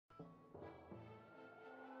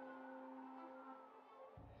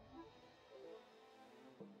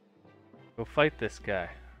Go fight this guy.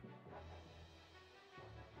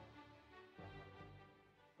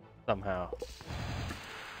 Somehow.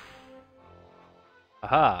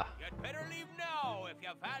 Aha! You'd better leave now if you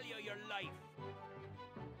value your life.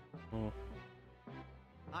 Hmm.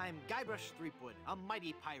 I'm Guybrush Threepwood, a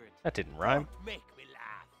mighty pirate. That didn't rhyme. Don't make me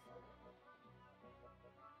laugh.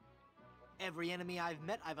 Every enemy I've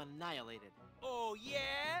met, I've annihilated. Oh,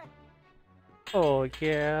 yeah? Oh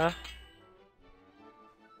yeah.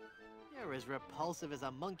 You're as repulsive as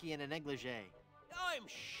a monkey in a negligee. I'm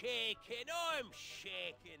shaking, I'm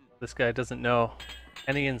shaking. This guy doesn't know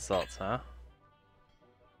any insults, huh?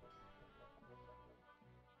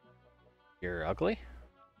 You're ugly?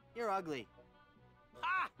 You're ugly.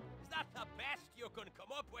 Ha! Is that the best you can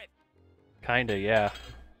come up with? Kinda, yeah.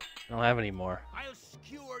 I don't have any more. I'll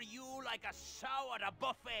skewer you like a sow at a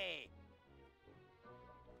buffet.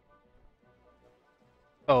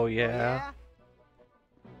 Oh Oh, yeah.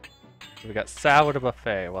 We got Sow at a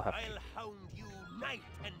buffet. We'll have to. I'll hound you night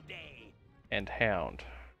and day. And Hound.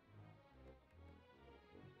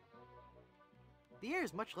 The air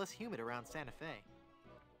is much less humid around Santa Fe.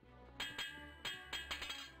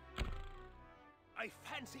 I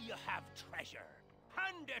fancy you have treasure.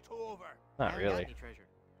 Hand it over. I Not haven't got really. any treasure.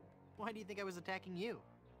 Why do you think I was attacking you?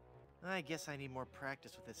 I guess I need more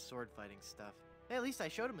practice with this sword fighting stuff. Hey, at least I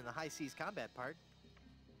showed him in the high seas combat part.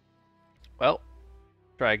 Well,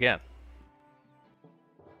 try again.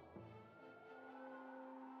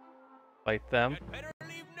 Fight them. You'd better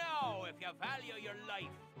leave now if you value your life.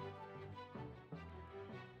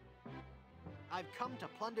 I've come to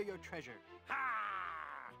plunder your treasure.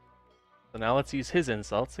 Ha! So now let's use his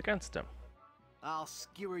insults against him. I'll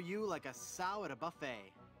skewer you like a sow at a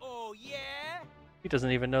buffet. Oh, yeah? He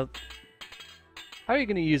doesn't even know. How are you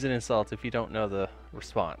going to use an insult if you don't know the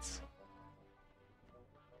response?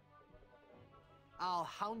 I'll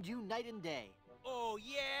hound you night and day. Oh,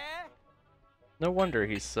 yeah? No wonder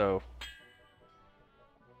he's so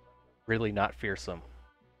really not fearsome.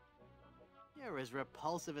 You're as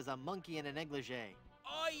repulsive as a monkey in a negligee.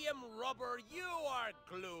 I am rubber, you are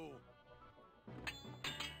glue.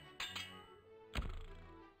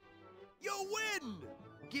 You win!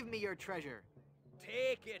 Give me your treasure.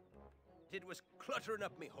 Take it. It was cluttering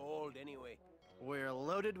up me hold anyway. We're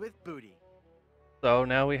loaded with booty. So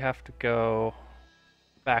now we have to go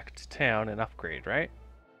back to town and upgrade, right?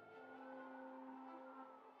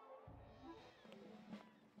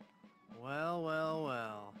 Well, well,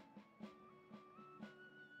 well.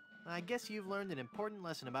 I guess you've learned an important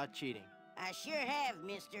lesson about cheating. I sure have,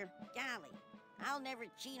 mister. Golly, I'll never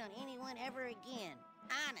cheat on anyone ever again.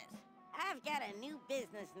 Honest. I've got a new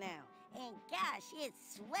business now, and gosh,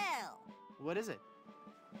 it's swell. What is it?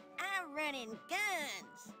 I'm running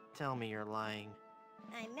guns. Tell me you're lying.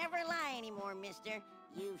 I never lie anymore, mister.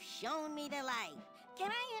 You've shown me the light. Can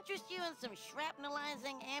I interest you in some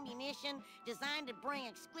shrapnelizing ammunition designed to bring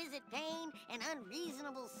exquisite pain and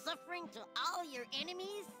unreasonable suffering to all your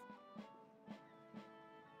enemies?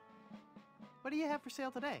 What do you have for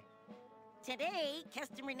sale today? Today,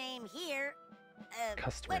 customer name here.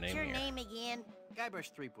 Customer what's name your here. name again?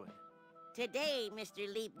 Guybrush Threepwood. Today, Mr.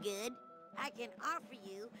 Leapgood, I can offer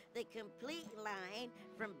you the complete line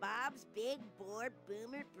from Bob's Big Bore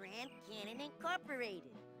Boomer Brand Cannon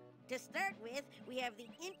Incorporated. To start with, we have the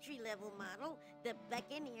entry-level model, the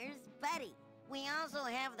Buccaneer's Buddy. We also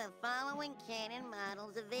have the following cannon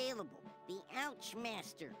models available. The Ouch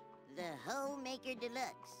Master, the Hoe Maker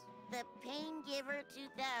Deluxe, the Pain Giver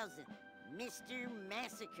 2000, Mr.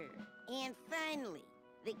 Massacre, and finally,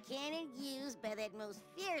 the cannon used by that most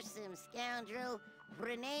fearsome scoundrel,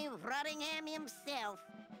 Rene Rottingham himself,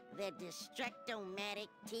 the Destructomatic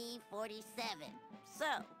T-47.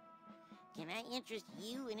 So, can I interest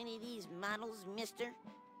you in any of these models, mister?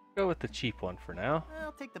 Go with the cheap one for now.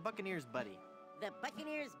 I'll take the Buccaneer's Buddy. The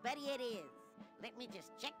Buccaneer's Buddy it is. Let me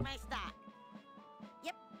just check my stock.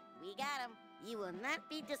 Yep, we got 'em. You will not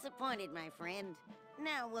be disappointed, my friend.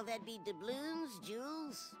 Now, will that be doubloons,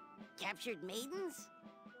 jewels, captured maidens?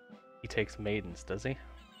 He takes maidens, does he?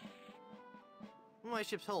 My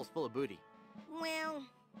ship's hull's full of booty. Well,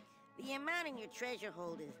 the amount in your treasure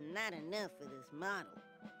hold is not enough for this model.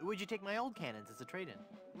 Would you take my old cannons as a trade-in?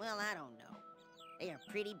 Well, I don't know. They are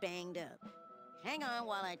pretty banged up. Hang on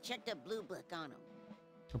while I check the blue book on them.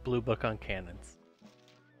 A blue book on cannons.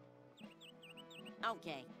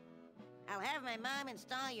 Okay. I'll have my mom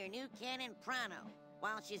install your new cannon pronto.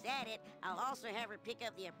 While she's at it, I'll also have her pick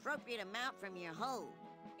up the appropriate amount from your hold.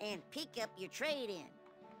 And pick up your trade-in.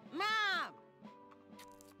 Mom!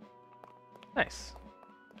 Nice.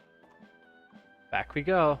 Back we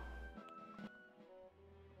go.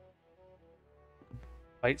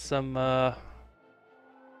 Fight some, not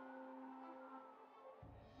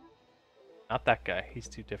that guy. He's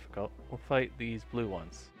too difficult. We'll fight these blue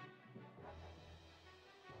ones.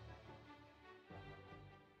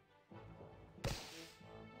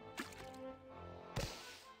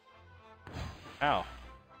 Ow.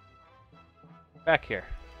 Back here.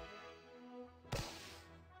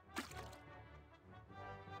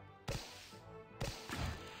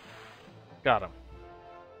 Got him.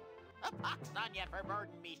 A pox on you for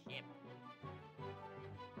boarding me ship.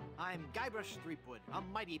 I'm Guybrush Threepwood, a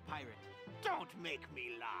mighty pirate. Don't make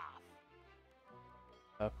me laugh.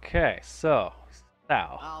 Okay, so,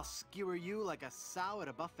 Sal. I'll skewer you like a sow at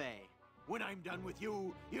a buffet. When I'm done with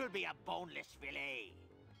you, you'll be a boneless fillet.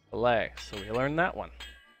 Belay. So we learned that one.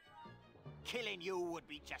 Killing you would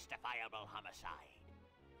be justifiable homicide.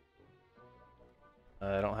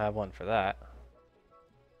 I don't have one for that.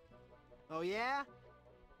 Oh yeah?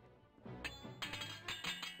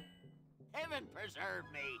 Heaven preserve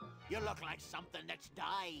me. You look like something that's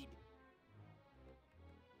died.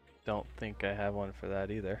 Don't think I have one for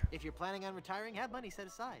that either. If you're planning on retiring, have money set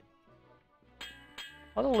aside.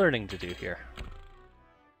 A lot of learning to do here.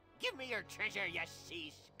 Give me your treasure, you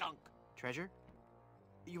sea skunk. Treasure?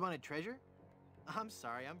 You wanted treasure? I'm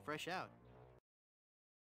sorry, I'm fresh out.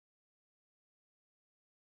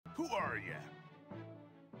 Who are you?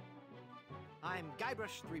 I'm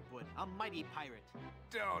Guybrush Threepwood, a mighty pirate.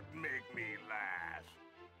 Don't make me laugh.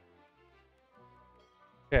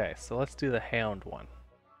 Okay, so let's do the hound one.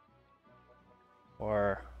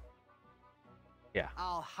 Or, yeah.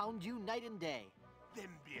 I'll hound you night and day. Then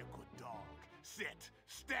be a good dog. Sit.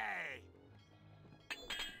 Stay.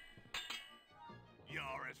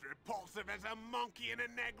 You're as repulsive as a monkey in a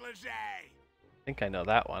negligee. I think I know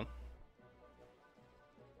that one.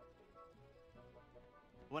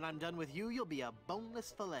 When I'm done with you, you'll be a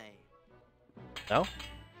boneless fillet. No?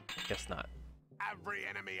 Guess not. Every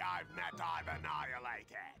enemy I've met, I've annihilated.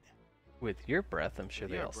 With your breath, I'm sure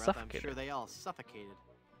With they your all breath, suffocated. I'm sure they all suffocated.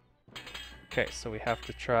 Okay, so we have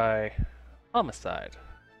to try homicide.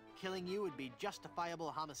 Killing you would be justifiable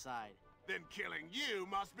homicide. Then killing you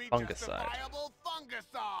must be Fungicide. justifiable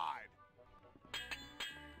fungicide.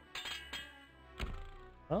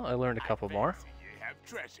 Well, I learned a couple I more. fancy you have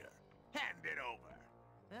treasure. Hand it over.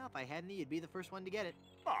 Well, if I had any, you'd be the first one to get it.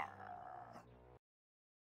 Arr.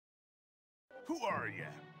 Who are you?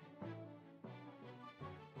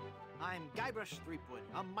 I'm Guybrush Threepwood,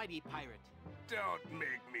 a mighty pirate. Don't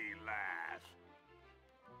make me laugh.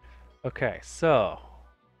 Okay, so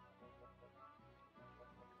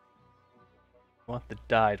I want the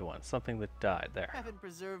died one, something that died there. Heaven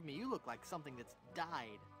preserve me, you look like something that's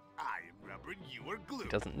died. I am rubber, you are glue. He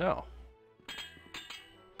doesn't know.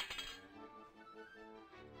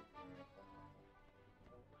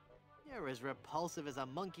 You're as repulsive as a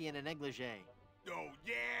monkey in a negligee. Oh,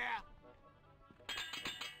 yeah?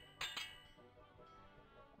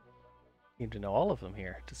 Need to know all of them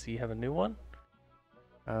here. Does he have a new one?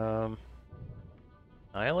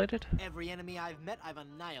 Annihilated? Every enemy I've met, I've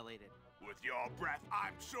annihilated. With your breath,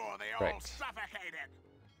 I'm sure they all Right. suffocated.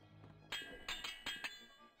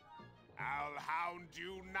 I'll hound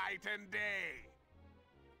you night and day.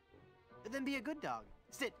 Then be a good dog.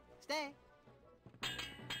 Sit, stay.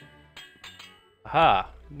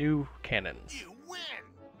 Aha! New cannons. You win.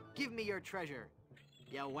 Give me your treasure,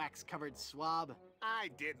 you wax-covered swab. I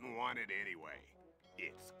didn't want it anyway.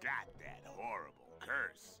 It's got that horrible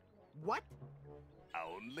curse. What?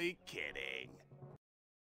 Only kidding.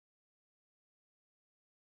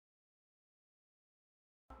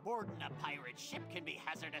 Boarding a pirate ship can be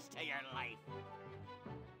hazardous to your life.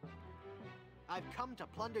 I've come to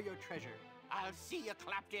plunder your treasure. I'll see you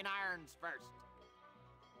clapped in irons first.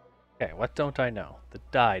 Okay, what don't I know? The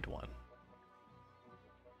died one.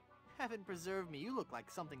 Heaven preserve me, you look like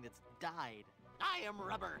something that's died. I am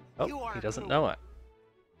rubber. You Oh, are he doesn't glue. know it.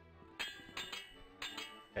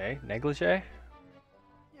 Okay, negligee?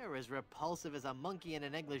 You're as repulsive as a monkey in a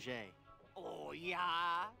negligee. Oh,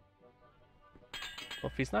 yeah? Well,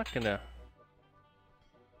 if he's not gonna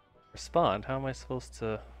respond, how am I supposed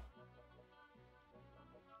to...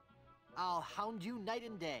 I'll hound you night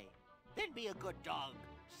and day. Then be a good dog.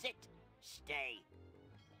 Sit, stay.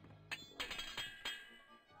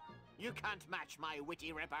 You can't match my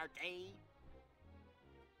witty repartee.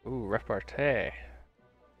 Ooh, repartee. I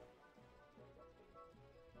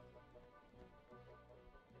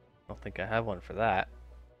don't think I have one for that.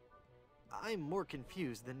 I'm more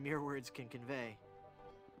confused than mere words can convey.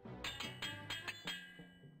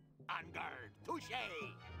 On guard. Touche.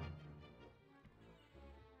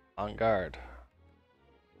 On guard.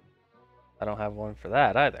 I don't have one for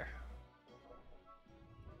that either.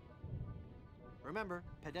 Remember,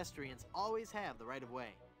 pedestrians always have the right of way.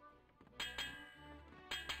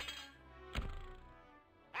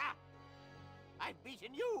 Ah! I've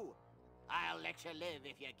beaten you! I'll let you live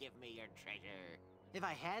if you give me your treasure. If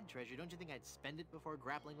I had treasure, don't you think I'd spend it before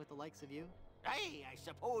grappling with the likes of you? Hey, I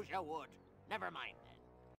suppose you would. Never mind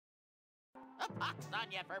then. A pox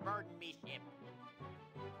on you for boarding me ship.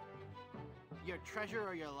 Your treasure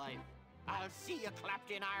or your life? I'll see you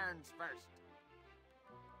clapped in irons first.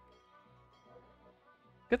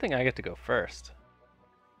 Good thing I get to go first.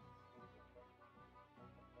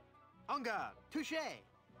 Unga! Touche!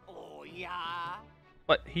 Oh, yeah?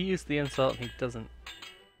 What? He used the insult and he doesn't...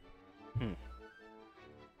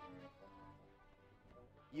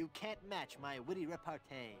 You can't match my witty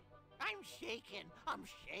repartee. I'm shaking. I'm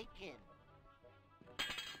shaking.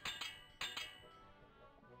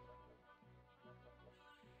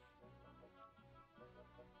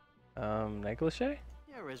 Negligee?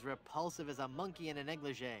 You're as repulsive as a monkey in a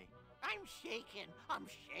negligee. I'm shaking. I'm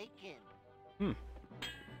shaking. Hmm.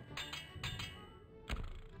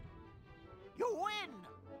 You win!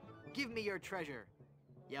 Give me your treasure,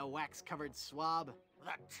 you wax-covered swab.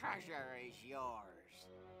 The treasure is yours.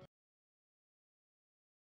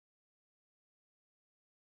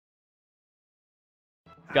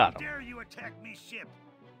 Got him. How dare you attack me ship?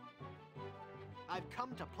 I've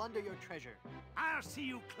come to plunder your treasure. I'll see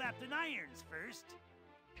you clapped in irons first.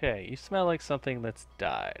 Okay, you smell like something that's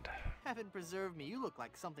died. Heaven preserve me, you look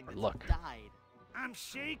like something that's Look. died. I'm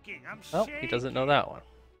shaking. I'm Oh, shaking. he doesn't know that one.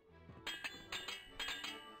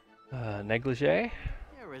 Negligee?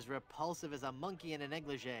 You're as repulsive as a monkey in a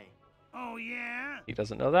negligee. Oh, yeah? He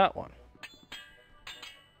doesn't know that one.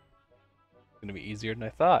 It's gonna be easier than I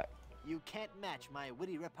thought. You can't match my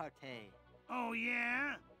witty repartee. Oh,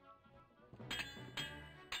 yeah?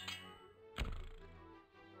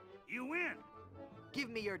 You win. Give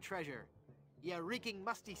me your treasure, you reeking,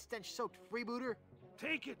 musty, stench-soaked freebooter.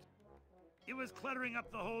 Take it. It was cluttering up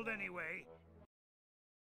the hold anyway.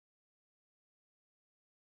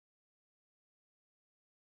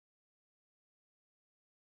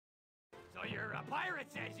 So you're a pirate,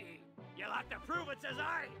 says he. You'll have to prove it, says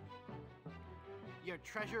I. Your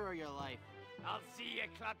treasure or your life? I'll see you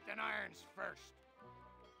clapped in irons first.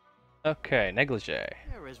 Okay, negligee.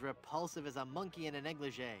 You're as repulsive as a monkey in a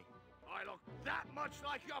negligee. I look that much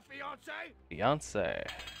like your fiancé? Fiance.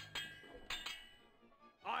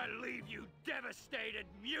 I'll leave you devastated,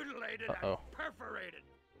 mutilated, Uh-oh. and perforated.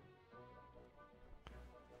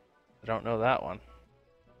 I don't know that one.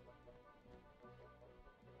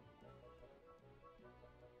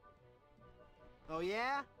 Oh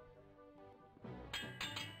yeah?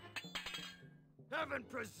 Heaven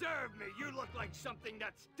preserve me, you look like something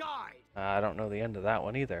that's died. I don't know the end of that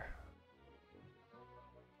one either.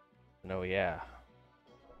 No, yeah.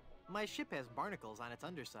 My ship has barnacles on its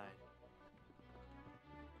underside.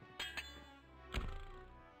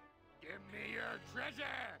 Give me your treasure.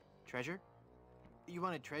 Treasure? You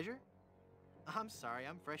wanted treasure? I'm sorry,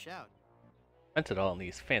 I'm fresh out. Spent it all in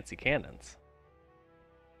these fancy cannons.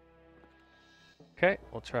 Okay,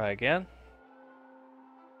 we'll try again.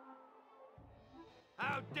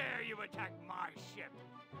 How dare you attack my ship?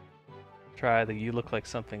 Try the you look like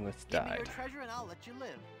something that's Give me your died. treasure and I'll let you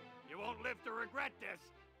live. You won't live to regret this.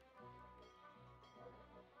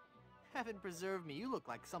 Heaven preserve me, you look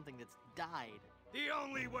like something that's died. The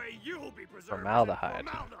only way you'll be preserved Formaldehyde. is in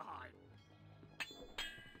formaldehyde.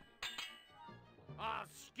 I'll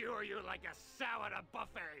skewer you like a sow at a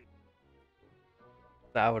buffet.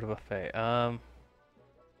 That would have buffet.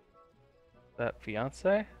 That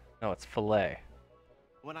fiance? No, it's filet.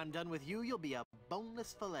 When I'm done with you, you'll be a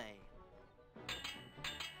boneless fillet.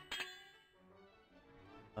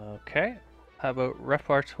 Okay. How about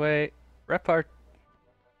repartee?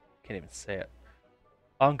 Can't even say it.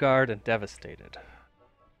 On guard and devastated.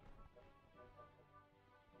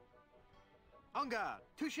 Unga!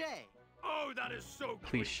 Touche! Oh, that is so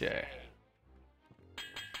Cliche.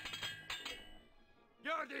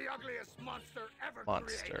 You're the ugliest monster ever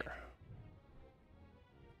Monster. created.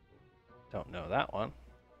 Don't know that one.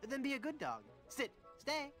 Then be a good dog. Sit.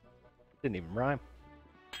 Stay. Didn't even rhyme.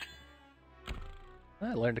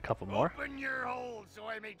 I learned a couple more. Open your hole so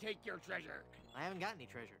I may take your treasure. I haven't got any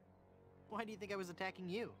treasure. Why do you think I was attacking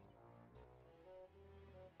you?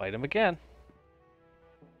 Fight him again.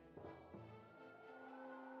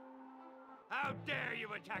 How dare you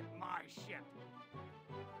attack my ship?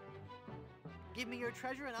 Give me your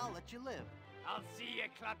treasure and I'll let you live. I'll see you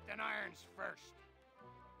clapped in irons first.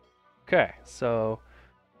 Okay, so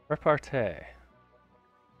repartee.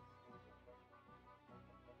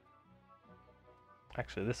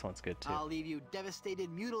 Actually, this one's good too. I'll leave you devastated,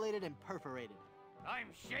 mutilated, and perforated. I'm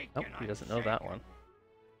shaking. Nope, he doesn't know that one.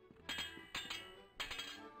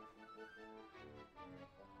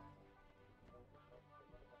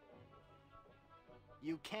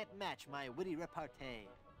 You can't match my witty repartee.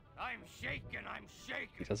 I'm shaking. I'm He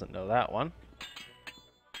shaking. doesn't know that one.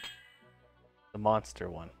 The monster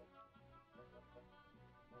one.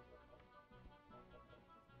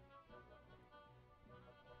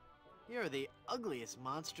 You're the ugliest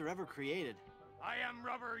monster ever created. I am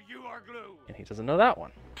rubber. You are glue. And he doesn't know that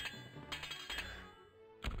one.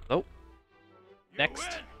 Oh, You next.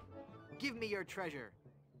 win. Give me your treasure.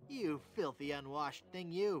 You filthy unwashed thing,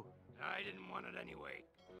 you. I didn't want it anyway.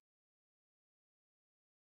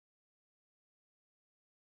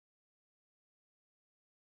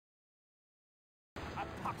 A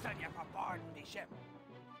pox on you for boarding me ship.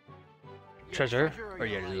 Treasure or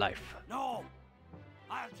your life. No,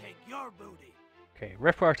 I'll take your booty. Okay,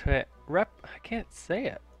 repartee. I can't say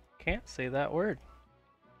it. Can't say that word.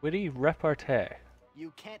 Witty repartee.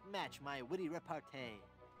 You can't match my witty repartee.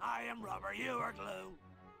 I am rubber. You are glue.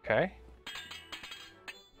 Okay.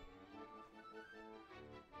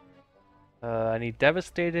 I need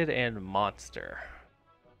devastated and monster.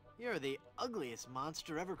 You're the ugliest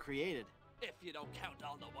monster ever created. If you don't count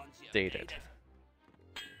all the ones you've Dated.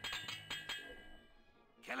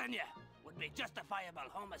 Killing you would be justifiable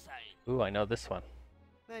homicide. Ooh, I know this one.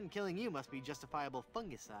 Then killing you must be justifiable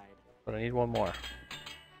fungicide. But I need one more.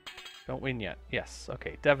 Don't win yet. Yes,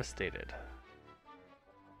 okay, devastated.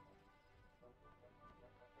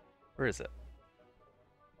 Where is it?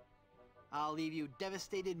 I'll leave you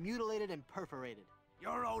devastated, mutilated, and perforated.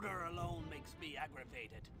 Your odor alone makes me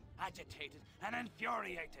aggravated, agitated, and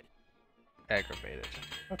infuriated. Aggravated.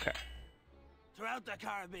 Okay. Throughout the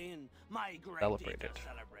Caribbean, my great Celebrated. deeds are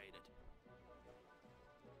celebrated.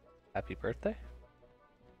 Happy birthday?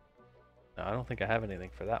 No, I don't think I have anything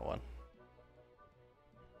for that one.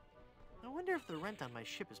 I wonder if the rent on my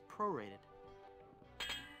ship is prorated.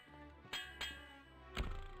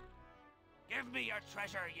 Give me your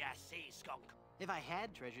treasure, you sea skunk. If I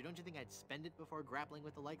had treasure, don't you think I'd spend it before grappling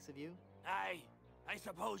with the likes of you? Aye, I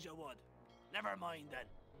suppose you would. Never mind then.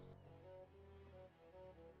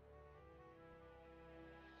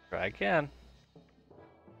 Try again.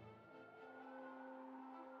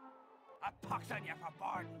 A pox on you for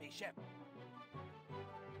boarding me ship.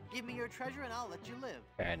 Give me your treasure and I'll let you live.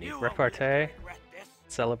 Okay, I need You won't live to repartee. regret this.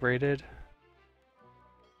 Celebrated.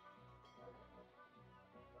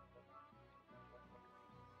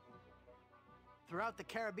 Throughout the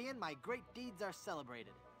Caribbean, my great deeds are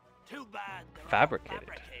celebrated. Too bad they're all Fabricated.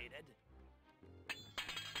 fabricated.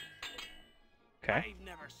 Okay. I've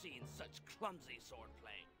never seen such clumsy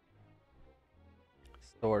swordplay.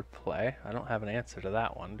 Sword play. I don't have an answer to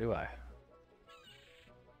that one, do I?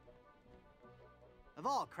 Of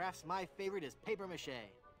all crafts, my favorite is paper mache.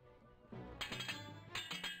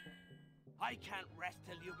 I can't rest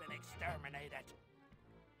till you've been exterminated.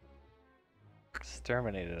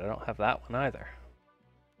 Exterminated. I don't have that one either.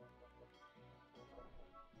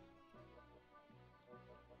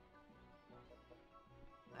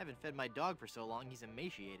 I haven't fed my dog for so long, he's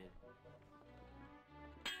emaciated.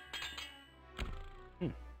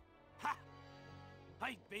 Ha!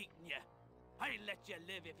 I've beaten you. I'll let you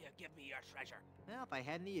live if you give me your treasure. Well, if I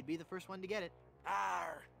hadn't, you'd be the first one to get it.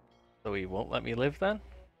 Arr! So he won't let me live then?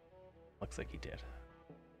 Looks like he did.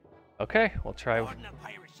 Okay, we'll try Boarding a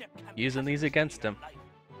pirate ship can be using these hazardous to against your him. life.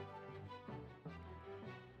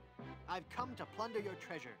 I've come to plunder your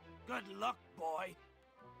treasure. Good luck, boy.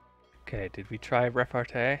 Okay, did we try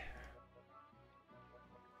repartee?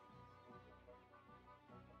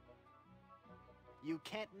 You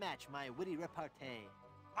can't match my witty repartee.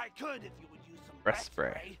 I could if you would use some Breath breath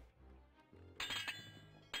spray. spray.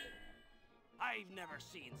 I've never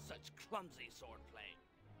seen such clumsy swordplay.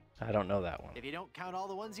 I don't know that one. If you don't count all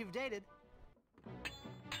the ones you've dated.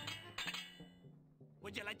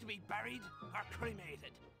 Would you like to be buried or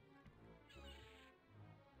cremated?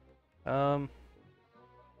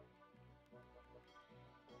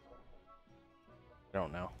 I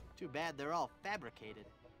don't know. Too bad they're all fabricated.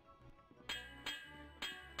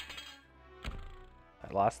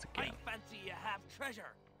 I lost again. I fancy you have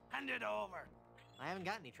treasure. Hand it over. I haven't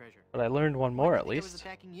got any treasure. But I learned one more Why at do you think I was least.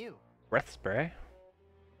 attacking you. Breath spray.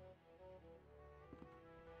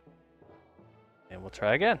 And we'll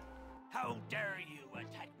try again. How dare you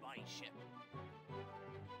attack my ship?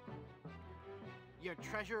 Your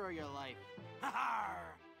treasure or your life. Ha ha!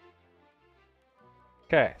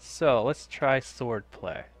 Okay, so let's try sword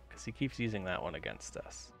play. Because he keeps using that one against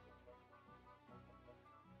us.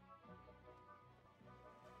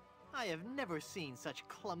 I have never seen such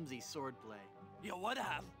clumsy swordplay. You would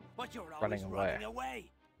have, But you're Running always away. running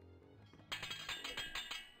away.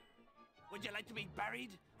 Would you like to be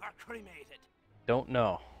buried or cremated? Don't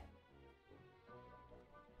know.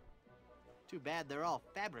 Too bad they're all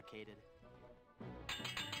fabricated.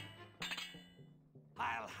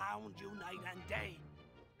 I'll hound you night and day.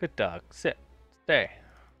 Good dog. Sit. Stay.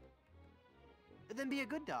 Then be a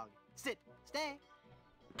good dog. Sit. Stay.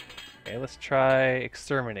 Okay, let's try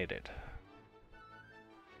exterminated.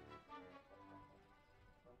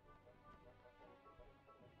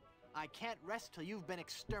 I can't rest till you've been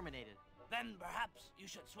exterminated. Then perhaps you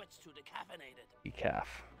should switch to decaffeinated. Decaf.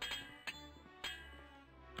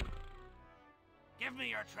 Give me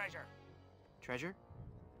your treasure. Treasure?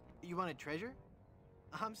 You wanted treasure?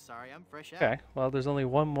 I'm sorry, I'm fresh out. Okay, well, there's only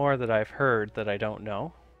one more that I've heard that I don't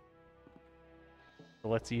know. So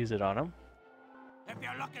let's use it on him. If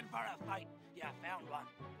you're looking for a fight, you found one.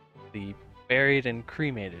 The buried and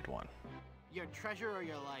cremated one. Your treasure or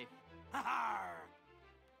your life? Ha ha!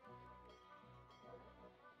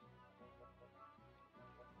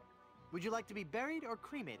 Would you like to be buried or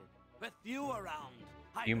cremated? With you around,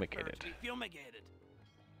 I Fumigated. prefer to be fumigated.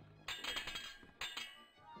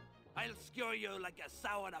 I'll skewer you like a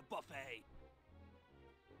sow at a buffet.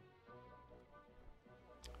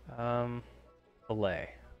 Fillet.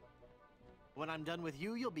 When I'm done with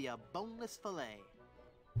you, you'll be a boneless fillet.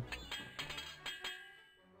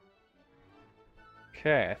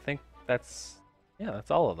 Okay, I think that's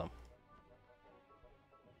all of them.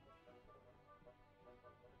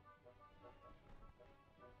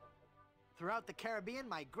 Throughout the Caribbean,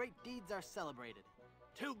 my great deeds are celebrated.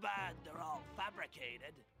 Too bad they're all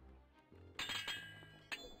fabricated.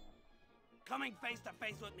 Coming face to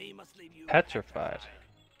face with me must leave you Petrified.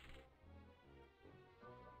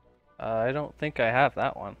 I don't think I have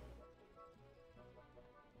that one.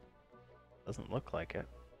 Doesn't look like it.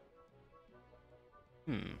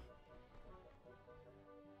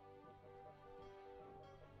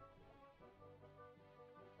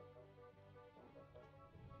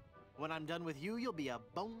 When I'm done with you, you'll be a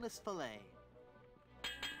boneless fillet.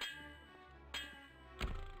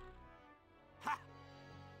 Ha!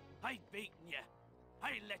 I've beaten you. I'll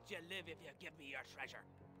let you live if you give me your treasure.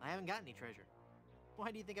 I haven't got any treasure.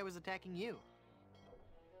 Why do you think I was attacking you?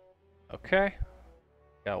 Okay.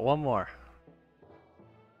 Got one more.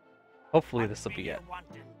 Hopefully What this will be you it.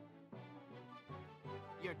 wanting?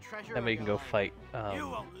 Your treasure Then or we your can go life? fight You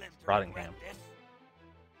won't live to Rottingham. regret this.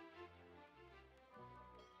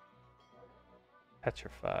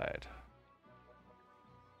 Petrified.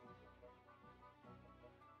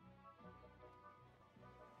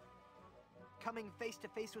 Coming face to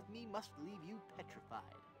face with me must leave you petrified.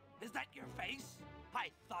 Is that your face? I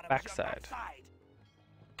thought it was your Backside. backside.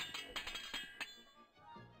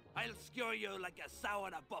 I'll skewer you like a sow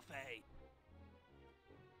at a buffet.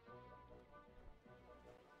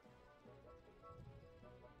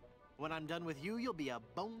 When I'm done with you, you'll be a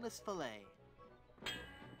boneless fillet.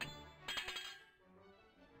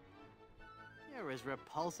 You're as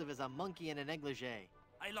repulsive as a monkey in a negligee.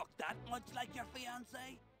 I look that much like your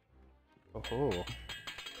fiancé? Oh.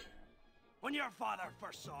 When your father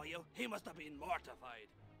first saw you, he must have been mortified.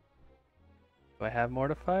 Do I have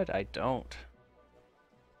mortified? I don't.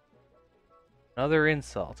 Another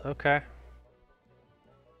insult. Okay.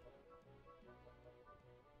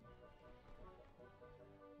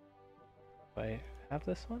 Do I have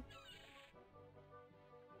this one?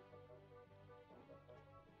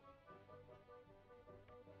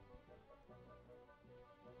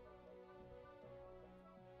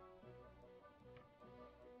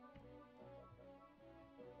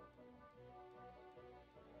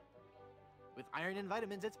 With iron and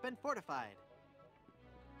vitamins, it's been fortified.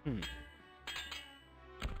 Give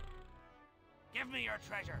me your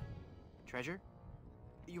treasure. Treasure?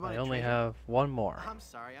 You want I only have one more. I'm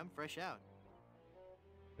sorry, I'm fresh out.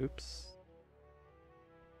 Oops.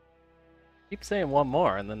 Keep saying one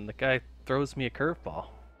more, and then the guy throws me a curveball.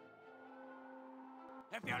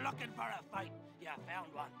 If you're looking for a fight, you found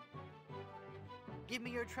one. Give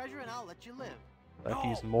me your treasure and I'll let you live. I have to No,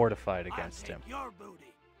 use mortified I'll against take him. your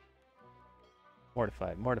booty.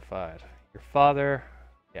 Mortified, mortified. Your father,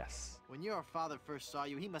 yes. When your father first saw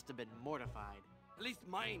you, he must have been mortified. At least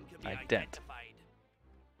mine can be I dent. identified.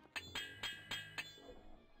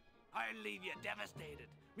 I'll leave you devastated,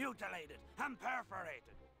 mutilated, and perforated.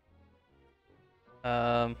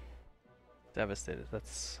 Devastated.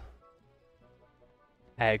 That's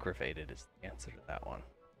aggravated is the answer to that one.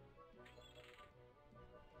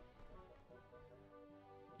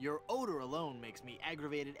 Your odor alone makes me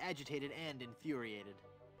aggravated, agitated, and infuriated.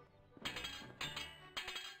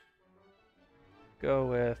 go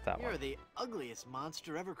with that You're one. the ugliest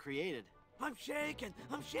monster ever created. I'm shaking!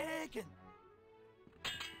 I'm shaking!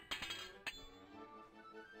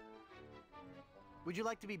 Would you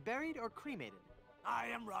like to be buried or cremated? I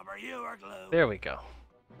am rubber, you are glue. There we go.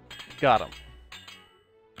 Got him.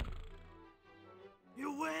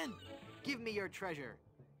 You win! Give me your treasure.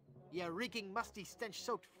 You reeking, musty,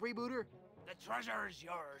 stench-soaked freebooter. The treasure is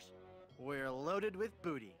yours. We're loaded with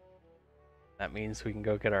booty. That means we can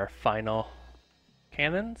go get our final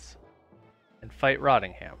cannons and fight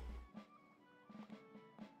Rottingham.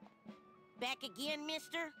 Back again,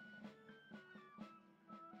 mister?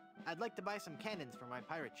 I'd like to buy some cannons for my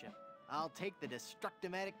pirate ship. I'll take the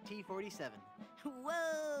Destructomatic T-47.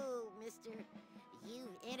 Whoa, mister.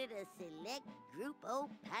 You've entered a select group of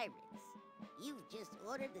pirates. You've just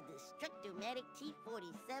ordered the Destructomatic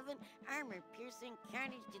T-47 armor-piercing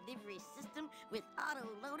carnage delivery system with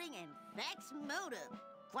auto-loading and fax modem.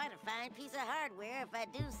 Quite a fine piece of hardware if I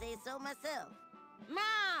do say so myself.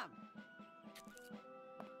 Mom!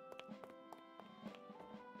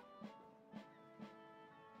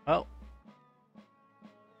 Well,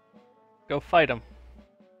 go fight him.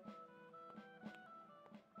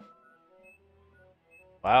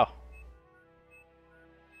 Wow.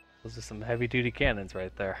 Those are some heavy-duty cannons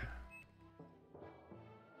right there.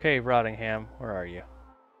 Okay, Rottingham, where are you?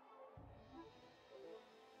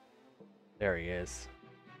 There he is.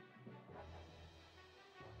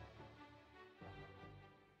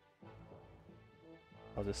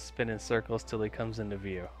 I'll just spin in circles till he comes into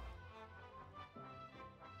view.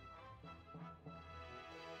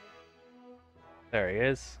 There he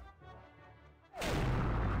is.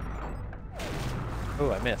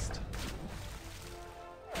 Oh, I missed.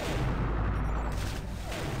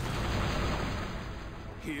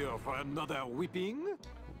 Here for another whipping?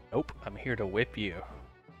 Nope, I'm here to whip you.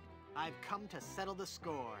 I've come to settle the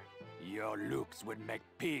score. Your looks would make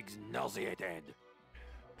pigs nauseated.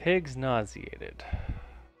 Pigs nauseated.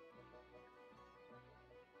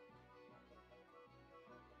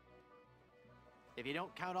 If you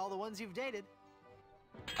don't count all the ones you've dated.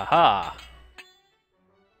 Aha!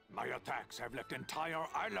 My attacks have left entire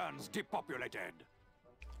islands depopulated.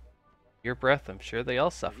 Your breath, I'm sure they all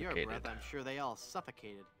With your suffocated. breath, I'm sure they all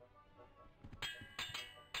suffocated.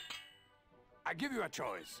 I give you a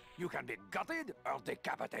choice. You can be gutted or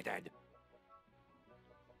decapitated.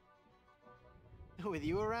 With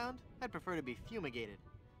you around, I'd prefer to be fumigated.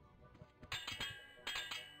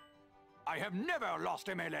 I have never lost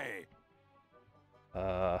a melee.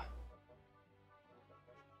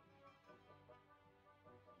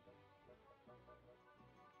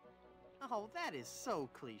 Oh, that is so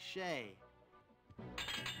cliche.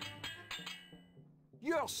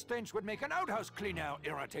 Your stench would make an outhouse cleaner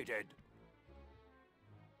irritated.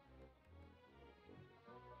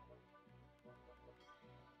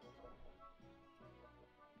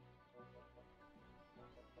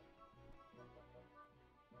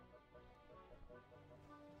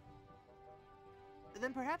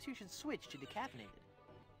 Then perhaps you should switch to decaffeinated.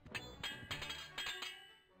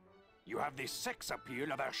 You have the sex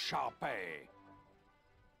appeal of a Sharpay.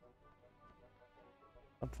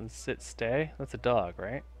 Something sit stay? That's a dog,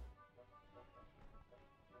 right?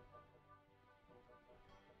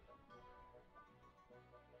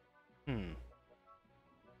 Hmm.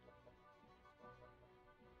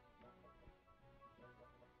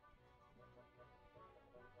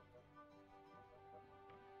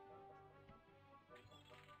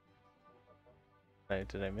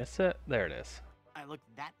 Did I miss it? There it is. I look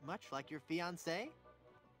that much like your fiancé?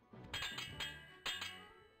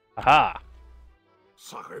 Aha!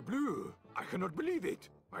 Sacre bleu! I cannot believe it.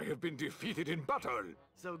 I have been defeated in battle.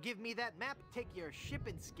 So give me that map, take your ship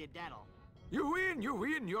and skedaddle. You win, you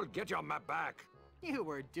win. You'll get your map back. You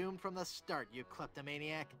were doomed from the start, you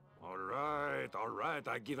kleptomaniac. All right.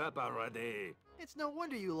 I give up already. It's no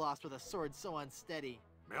wonder you lost with a sword so unsteady.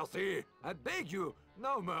 Merci. I beg you.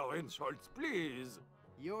 No more insults, please.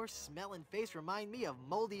 Your smell and face remind me of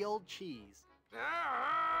moldy old cheese.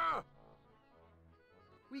 Ah!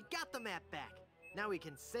 We got the map back. Now we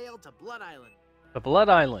can sail to Blood Island. The Blood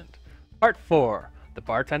Island. Part 4. The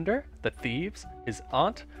bartender, the thieves, his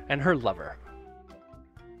aunt, and her lover.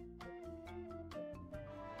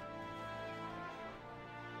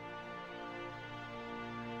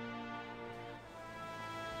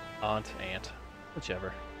 Aunt,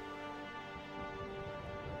 whichever.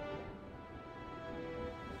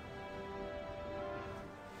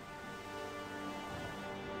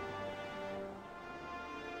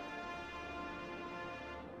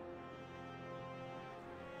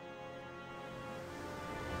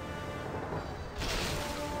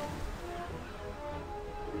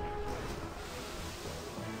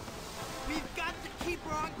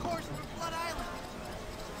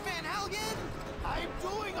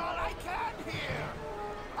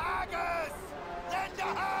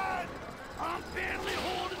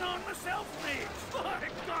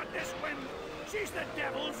 She's the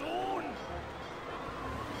devil's own!